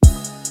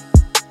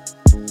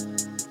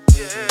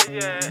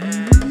Yeah.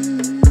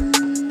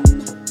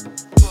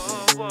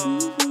 Whoa, whoa.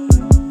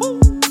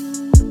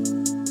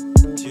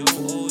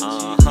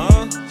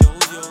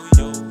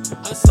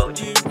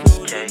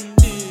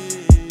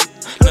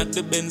 Not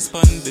the Benz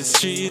on the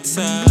street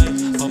side.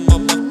 Pop a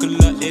buckle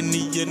of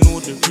any, you know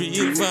the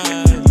real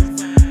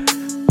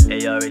vibe.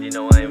 Hey, you already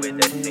know I ain't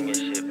with that singing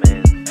shit,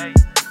 man.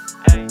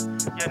 Hey,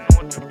 you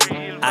know the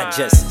real vibe. I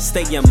just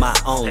stay in my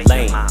own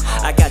lane.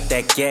 I got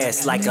that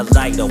gas like a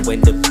lighter.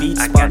 When the beat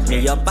spark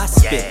me up, I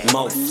spit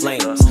more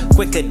flames.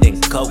 Quicker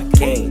than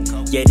cocaine.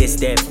 Yeah, this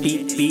that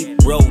beat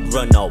beat road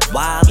runner.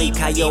 Wile E.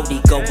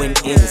 Coyote going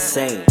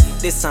insane.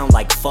 This sound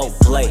like folk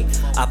play.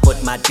 I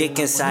put my dick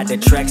inside the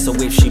track, so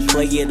if she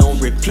play it on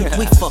repeat,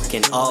 we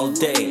fucking all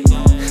day.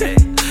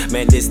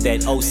 Man, this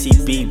that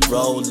OCB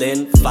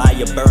rolling,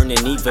 fire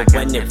burning even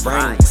when it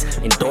rains.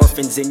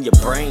 Endorphins in your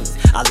brain.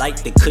 I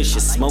like the cushion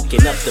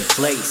smoking up the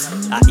place.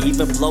 I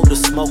even blow the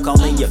smoke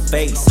all in your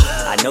face.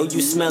 I know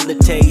you smell the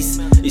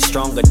taste. It's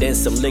stronger than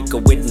some liquor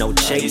with no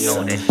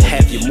chaser.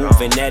 Have you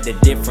moving at a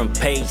different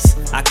pace.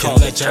 I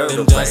call it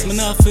turtle race. Man,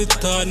 I fit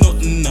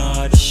nothing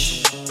hard.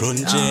 Run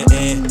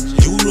J.A.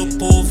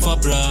 Europe over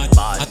broad.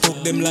 I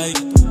talk them like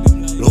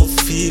love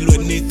feel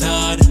when it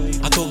hard.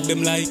 I talk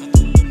them like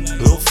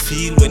love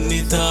feel when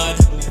it hard.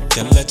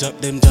 Tell I drop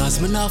them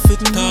jazz, man, I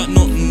fit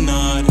nothing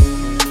hard.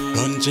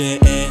 Run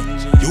J.A.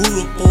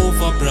 Europe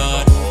over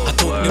broad. I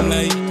talk them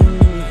like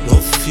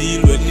love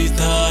feel when it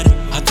hard.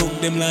 I talk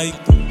them like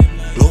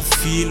love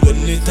feel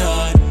when it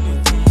hard.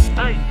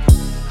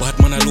 Bad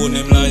man alone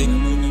them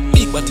like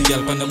big body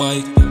girl on the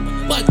bike.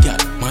 Bad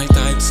girl, my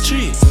type,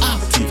 streets,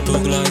 active,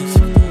 thug life.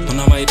 None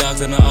of my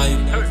dogs in the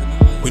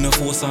eye. We no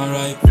force and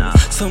right.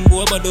 Some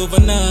boy bad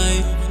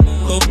overnight.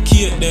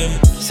 Upkeep them.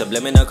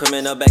 Subliminal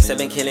criminal backs have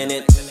been killing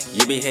it.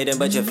 You be hating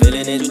but you're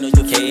feeling it.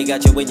 K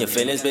got you with your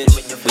feelings,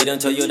 bitch. We done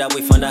told you that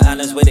we from the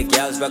islands where the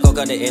gals rock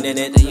on the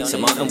internet.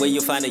 Some mountain where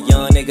you find the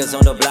young niggas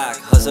on the block,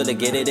 hustle to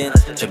get it in.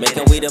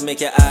 Jamaican weed to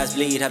make your eyes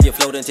bleed. Have you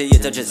float until you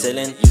touch the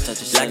ceiling.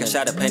 Like a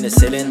shot of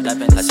penicillin.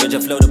 I switch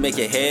your flow to make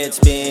your head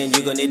spin.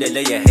 You gon' need to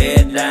lay your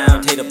head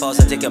down. Take a pause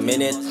and take a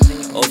minute.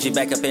 OG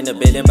back up in the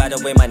building. By the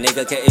way, my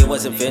nigga K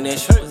wasn't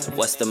finished.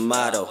 What's the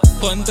motto?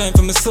 One time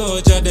for my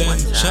soldier then.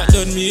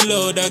 Shotgun me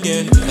load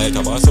again. Like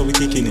a boss, so we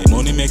kicking it.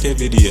 Money make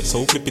every day,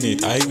 so flipping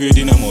it. I grade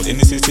in a mouth,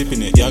 NC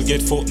sipping it. Y'all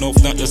get fucked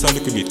enough, not just a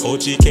little bit.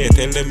 OGK,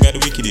 tell them we are the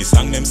wickedest.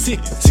 Sang them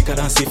sick, sicker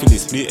than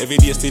syphilis. Play every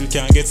day, still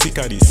can't get sick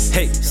of this.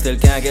 Hey, still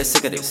can't get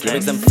sick of this.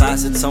 Lyrics them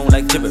fast, it sound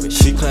like gibberish.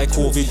 Sick like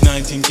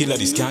COVID-19 killer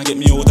this. Can't get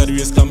me out of the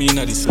race, come in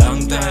at this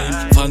long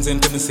time. Fans them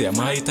tell me say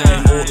my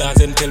time. Old guys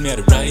them tell me at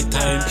the right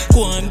time.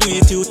 Go and do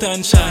it, you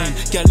and shine.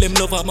 Girl them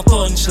love at my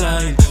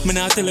punchline. Me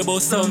not tell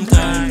about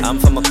sometime. I'm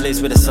from a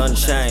place where the sun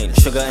shine.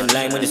 Sugar and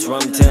lime when it's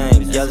rum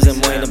time. Girls them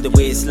wind up the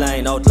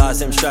waistline. Outlaws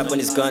them strap when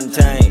it's gun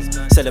time.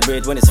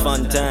 Celebrate when it's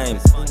fun time.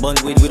 Bun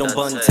weed, we don't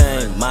bun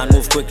time. Man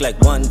move quick like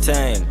one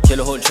time. Kill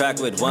a whole track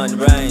with one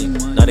rhyme.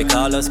 Now they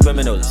call us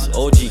criminals.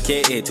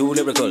 OGKA, too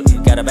lyrical.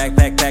 Got a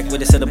backpack packed with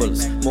the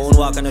syllables.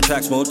 Moonwalk on the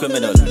track, smooth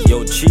criminal.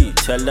 Yo, G,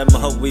 tell them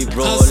how we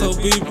roll. That's how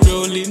we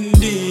rollin'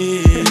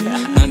 deep.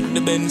 And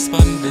the Benz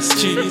on the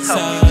street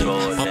side.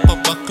 Pop a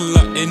buckle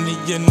of any,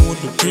 you know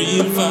the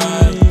real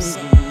vibes.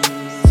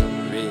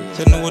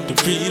 You know the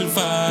real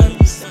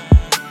vibes.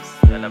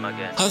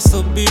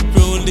 Hustle be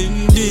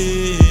rolling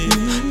deep.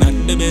 Not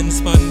the Benz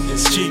on the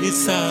street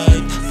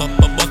side. Pop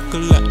a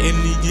buckle of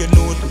any, you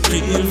know the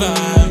real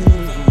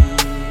vibe.